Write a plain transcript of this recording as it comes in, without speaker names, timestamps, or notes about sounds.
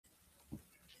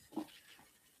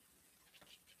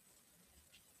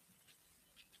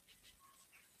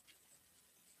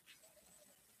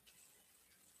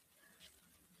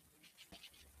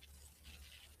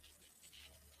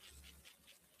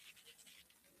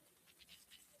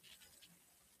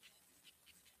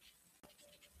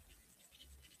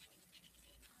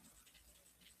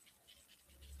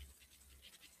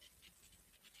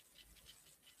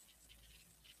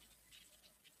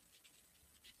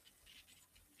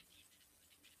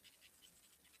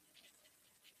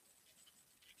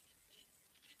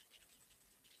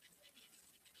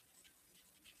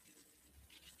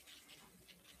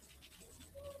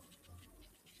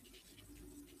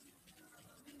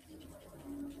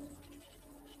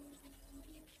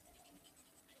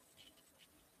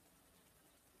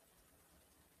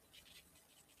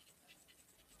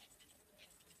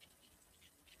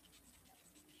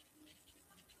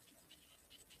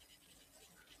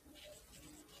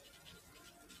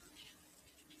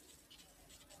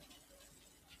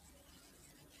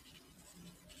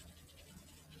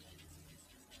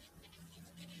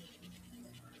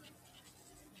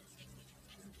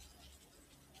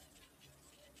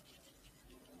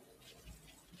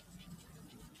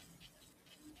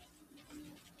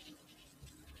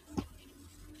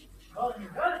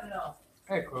Buongiorno.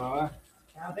 Eccola,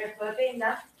 Abbiamo aperto la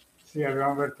tenda? Sì,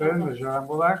 abbiamo aperto la tenda, c'è una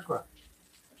po' d'acqua.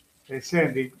 E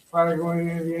senti, guarda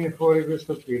come viene fuori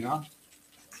questo qui, no?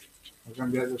 Ho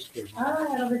cambiato schermo.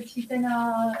 Ah, ero vestita in...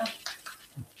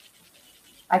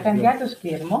 Hai cambiato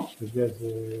schermo? Ti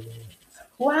piace?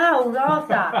 Wow,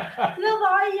 rosa! Lo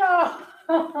voglio!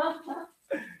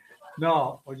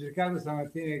 No, ho cercato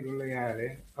stamattina di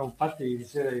collegare, a un patto di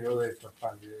sera gliel'ho detto a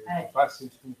fare, passi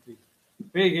su qui.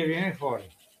 Vedi che viene fuori.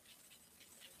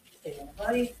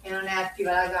 Poi che non è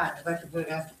attiva la carne, questo pure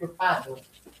che ha schioppato.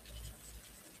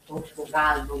 Questo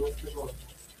caldo, queste cose.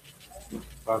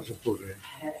 Passo pure.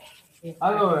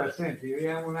 Allora, senti,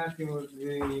 vediamo un attimo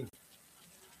di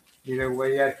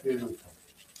ragguagliarti tutto.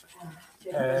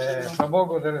 Tra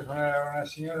poco telefonerà una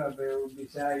signora per un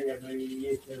bissaia per i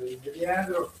biglietti del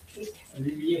teatro, i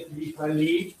biglietti li fa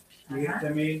lì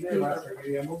direttamente, basta che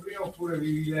vediamo prima, oppure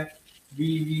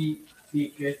vivi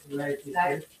ticket, live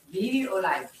ticket. Vivi o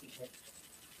live ticket?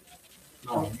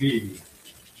 No, vivi.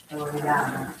 Lo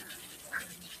vediamo.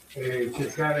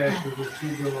 Cercare sul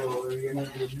sito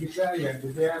praticamente il bissaia,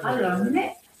 il teatro. Allora, a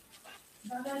me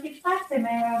da che parte mi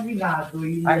è arrivato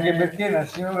il... Anche perché la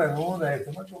signora comunque ha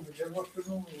detto, ma come c'è il vostro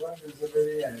numero, quando non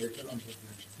sapete niente, perché non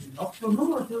sapete. Il nostro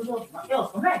numero te lo do, ma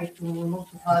io non è che tu non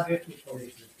si fa per tutto.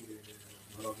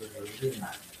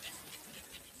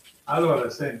 Allora,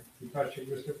 senti, ti faccio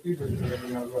questo qui perché è la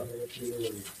prima cosa che ti devo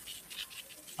dire.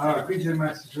 Allora, qui c'è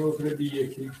rimasto solo 3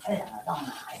 biglietti.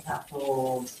 Madonna, hai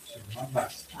fatto... Ma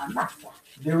basta. Ma basta.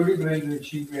 Devo riprendere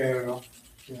 5 euro.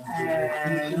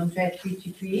 Non c'è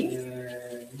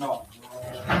TCP? No.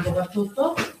 Quanto va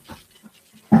tutto?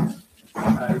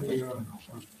 Io no.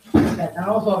 Aspetta,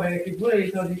 non lo so perché pure i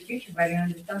soldi spicci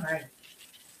pagano di mai.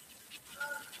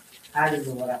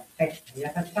 Allora, aspetta,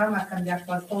 la facciamo a cambiare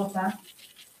qualcosa?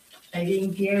 Hai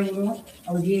 20 euro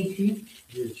o 10?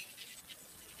 10.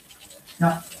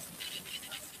 No.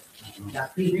 Da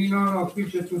qui. No, qui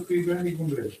c'è tutti i grandi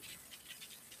completi.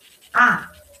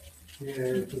 Ah!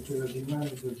 Tutte le settimane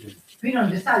così. Qui non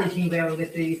ci sta le 5 euro che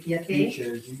devi a te? Qui c'è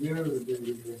il 5 euro che devi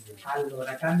riprendere.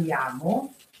 Allora,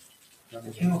 cambiamo.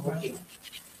 Facciamo così.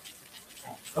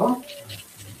 Ecco.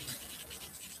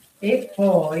 E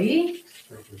poi...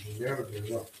 Ecco, 5 euro che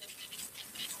lo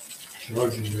ci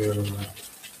vuole 5 euro.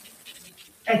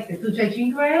 Se tu c'hai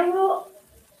 5 euro,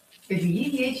 e pigli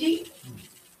 10.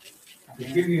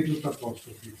 E quindi è tutto a posto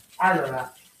qui.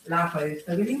 Allora, l'acqua di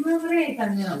stabilimento presa,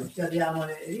 almeno ci abbiamo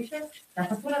le ricette. La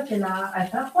fattura ce l'ha,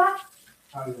 eccola qua.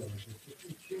 Allora,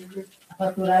 La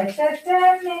fattura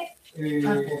SSM.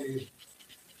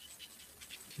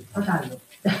 Caldo.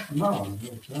 No,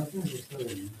 non sta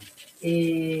bene.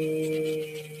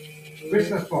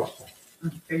 Questa sposta.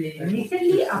 Inizia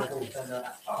lì, appunto,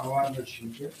 allora.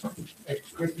 95. E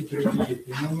questi 3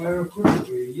 biglietti, non me ne ero accorto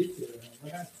che i biglietti erano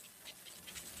pagati.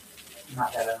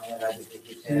 Ma erano pagati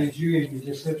perché Se ne giri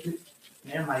 17.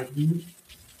 Meno male.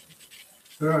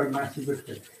 Però rimasti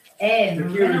perfetti. Perché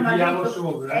io li tiravo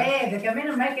sopra. Perché a me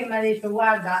non è che mi ha detto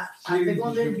guarda, a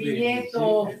secondo il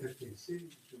biglietto.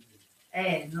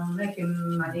 Non è che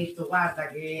mi ha detto guarda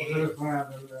che. Ho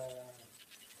telefonato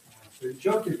per i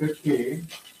giochi perché.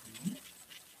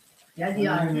 Ya di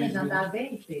oggi sono andata a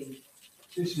 20.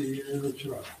 Sì, lo ce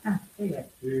l'ho.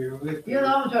 Io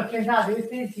non ci ho pensato, io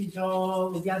stessi ho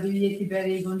odiato i biglietti per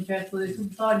il concerto di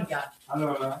Subsonica.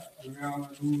 Allora, abbiamo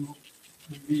un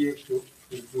biglietto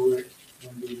per 2,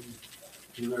 non devi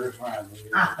telefonare.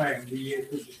 Fai un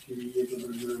biglietto, ci scrivi biglietto per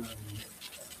 2.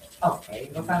 Ok,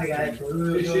 lo fare che ha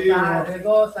detto,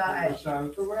 cosa. Lo stanno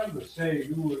trovando,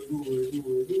 6, 2, 2,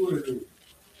 2, 2, 2.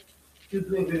 Più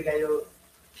 2 perché io...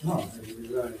 No, devi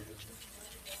vedere.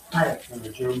 Allora,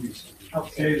 c'è un misto.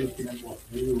 6 l'ultima volta,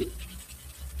 2.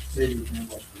 6 l'ultima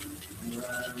volta.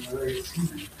 Una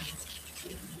ragazzina.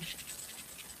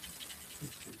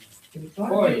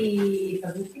 Poi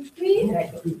sta tutti qui,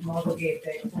 ecco, in modo che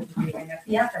viene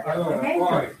affiata. Allora,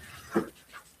 poi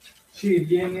sì,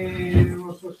 viene,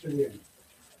 non so se viene.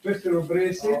 Queste l'ho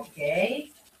prese. Ok.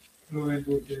 L'ho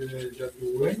vendute già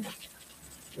 2.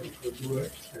 Ecco,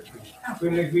 2.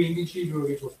 Quelle 15 l'ho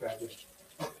riportate.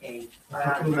 Ok,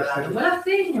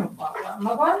 l'assegno,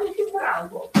 ma quando è più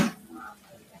bravo?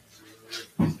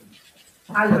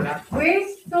 Allora,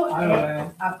 questo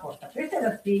è apposta, questo è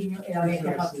l'assegno e la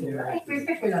vecchia fattura e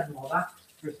questa è quella nuova.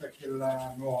 Questa è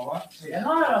quella nuova.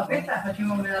 No, questa la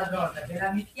facciamo come la giornata, che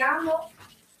la mettiamo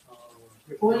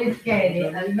con le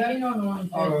schede, almeno non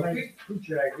c'è. Allora, qui tu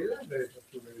c'hai quella delle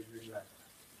fatture di quella.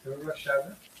 Te l'ho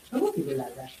lasciata? Come ti quella?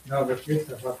 No, perché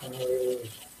questa fatta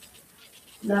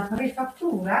la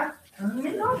prefattura?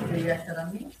 No, devi essere da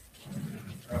me.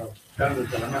 No, tanto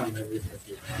te la manda questa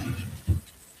qui.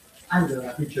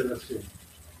 Allora, qui c'è la sede,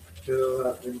 ce l'ho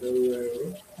da 32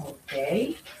 euro.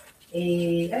 ok.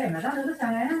 Ma tanto questa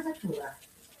non è una fattura.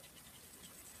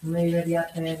 Non devi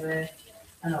vedere per...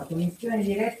 Ah no, commissione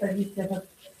diretta di 2.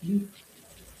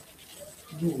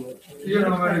 Io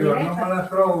non mi ricordo, non me la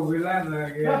trovo quella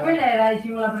che... No, quella era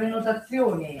diciamo la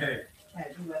prenotazione.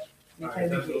 2.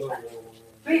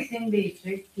 Questa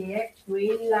invece che è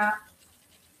quella,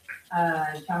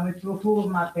 diciamo, il pro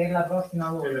forma per la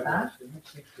prossima volta.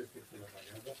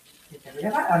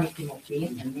 La mettiamo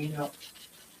qui, almeno.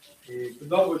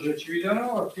 Dopo ci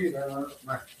vedono qui,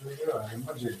 ma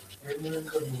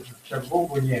c'è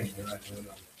poco niente.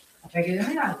 Perché non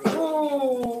è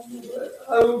ho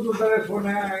avuto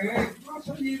telefonare, non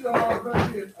so gli do,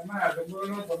 amato,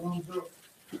 buonanotte, non so.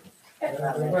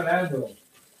 Preparando.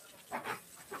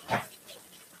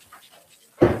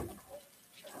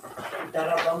 Tutta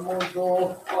roba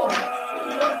molto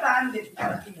importante.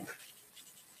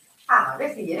 Ah,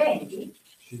 questi gli eventi?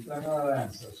 Citano la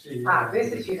danza, sì. Ah,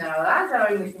 questi citano la danza, ma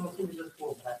li mettiamo subito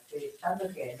sopra.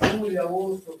 Tanto che è luglio,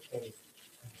 agosto, ok.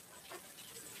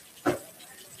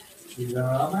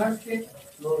 Citano la macchina.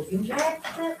 L'ordine jet,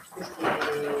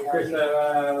 Questa è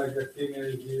la cartina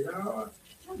di giro.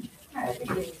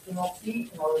 quindi mettiamo qui, in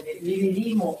modo che li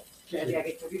vediamo, cioè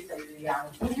che questa li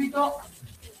vediamo subito.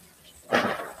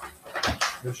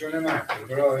 Non c'è una macchina,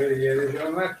 però vedi che c'è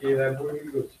una macchina da pure di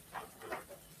così.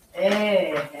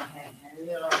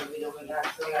 Io non vedo che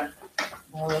cazzo è.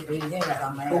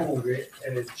 Comunque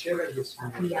c'era questo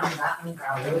un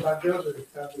patriota che è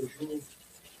stato giù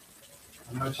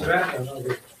a Macerata, no? Che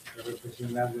è il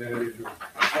rappresentante della regione.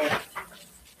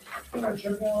 Ma ci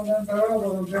abbiamo tanta roba,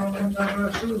 non abbiamo mandato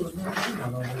nessuno,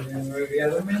 non è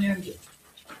arrivato mai niente.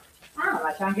 Ah,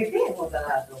 ma c'è anche fermo tra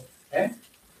l'altro.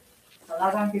 Sono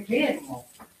andato anche fermo.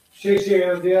 Sì,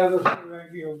 ho tirato solo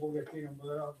anch'io un pochettino, un po'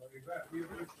 di roba, io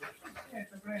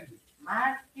niente, prendi.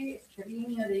 Marchi,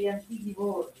 scrigno degli antichi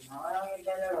borghi, ma guarda che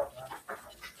bella roba.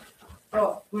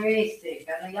 So, queste,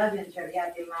 che a noi altri non ci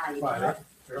arrivate mai. Quale?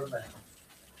 Però bene.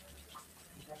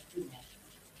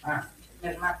 Ah.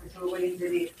 Fermate solo quelli in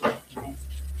tedesco.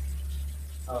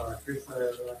 Allora, questa è la...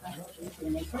 Queste le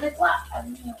mettere qua,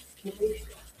 almeno che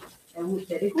questo le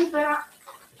buste recupera.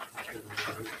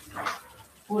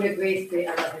 Pure queste,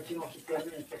 allora facciamo che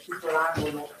almeno c'è tutto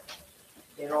l'angolo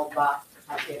di roba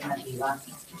alternativa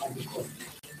al discorso.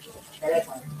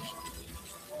 Telefono.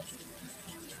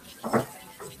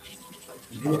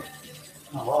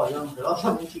 No, io non ce l'ho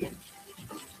sta musica.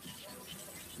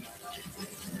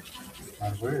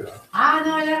 Ma quello? Ah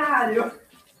no, è la radio.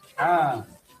 Ah.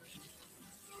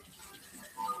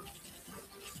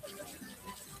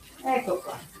 Ecco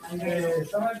qua.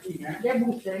 Stamattina? Le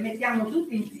buste le mettiamo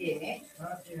tutte insieme.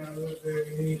 Stamattina dovete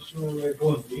venire sulle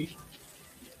fonti.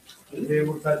 Devi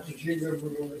portarci 5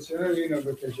 per professionalino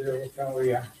perché ce le portiamo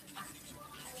via.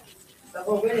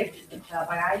 Dopo quelle che ce la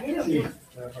pagare io? Sì,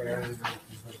 ce la pagare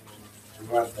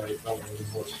guarda il proprio di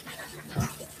borsa.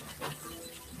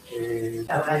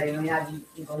 Avrai nominati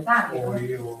i contanti. Poi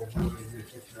io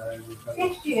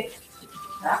sì.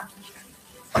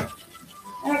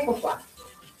 Ecco qua.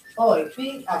 Poi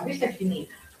qui, questa è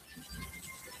finita.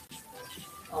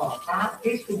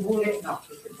 Questo pure, no,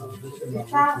 questo è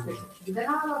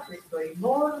questo è i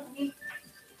borghi,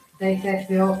 6,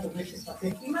 7, 8, questa è sta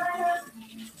settimana.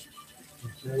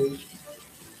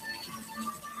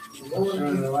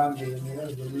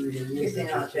 Queste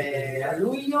no, c'è a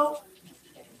luglio.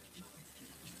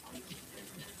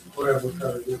 Ora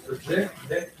portare questo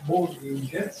borghi in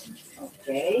jazz. Ok.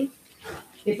 E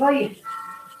poi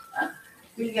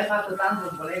quindi ha fatto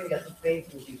tanto polemica su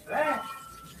Facebook,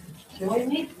 se vuoi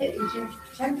mettere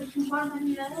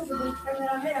 150.000 euro per prendere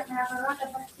la vera che è una parlata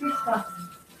pazzesca.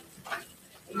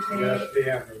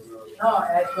 No,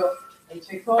 ecco,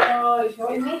 dice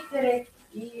vuoi mettere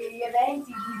gli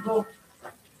eventi tipo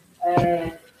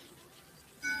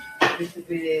questo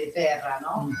qui di terra,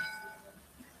 no?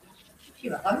 Sì,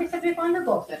 ma fammi sapere quando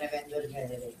costa un evento del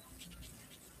genere.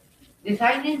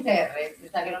 Design in terra, mi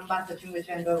sa che non basta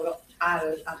 500 euro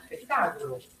al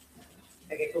spettacolo,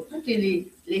 perché con tutte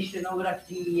le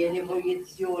scenografie, le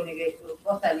proiezioni che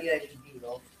può salire in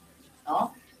giro,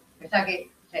 no? Mi sa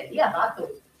che lì ha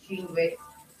fatto 5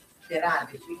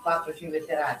 serate, 4-5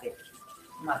 serate,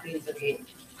 ma penso che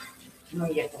non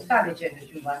gli è costato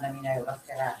 150.000 euro a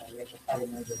serata, gli è costato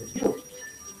molto di più.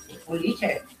 E poi lì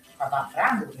c'è papà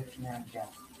Franco che finanzia.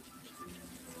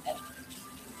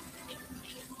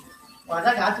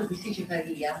 Guarda caso qui si cifra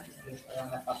via, questo è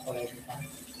una fa polemica.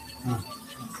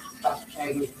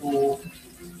 Su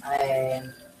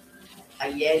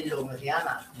Aiello, come si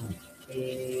chiama?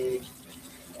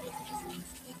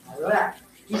 Allora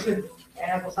È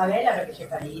una cosa bella perché ci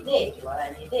fai le idee, ci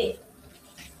guadagni le idee.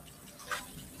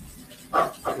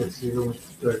 Sì, come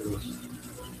tutte le cose.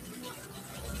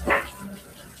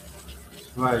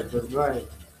 Vai.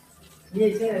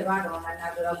 Ieri sera quando mi ha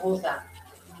mandato la cosa,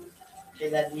 c'è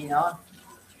da dire, no?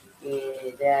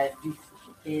 Che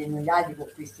negli altri con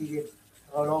questi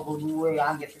Prologo 2,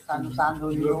 anche se stanno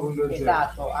usando il nome,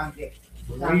 esatto, anche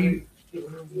usando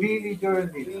Vivi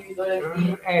Tolentino.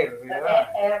 R,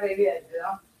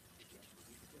 no?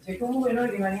 Cioè, comunque noi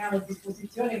rimaniamo a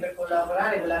disposizione per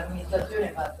collaborare con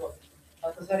l'amministrazione, fatto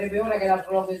sarebbe ora che la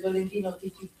Prologo di Tolentino,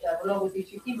 la Prologo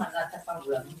TCT mandasse a fare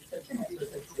l'amministrazione e le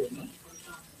associazioni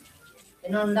e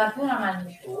non dà più una mano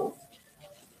in su.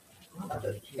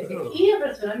 Io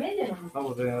personalmente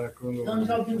non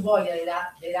ho più voglia di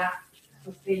dare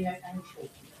sostegno ai show.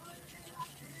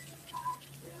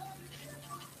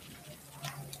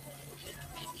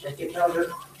 Perché proprio,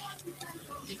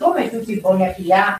 siccome tutti i buoni affiliati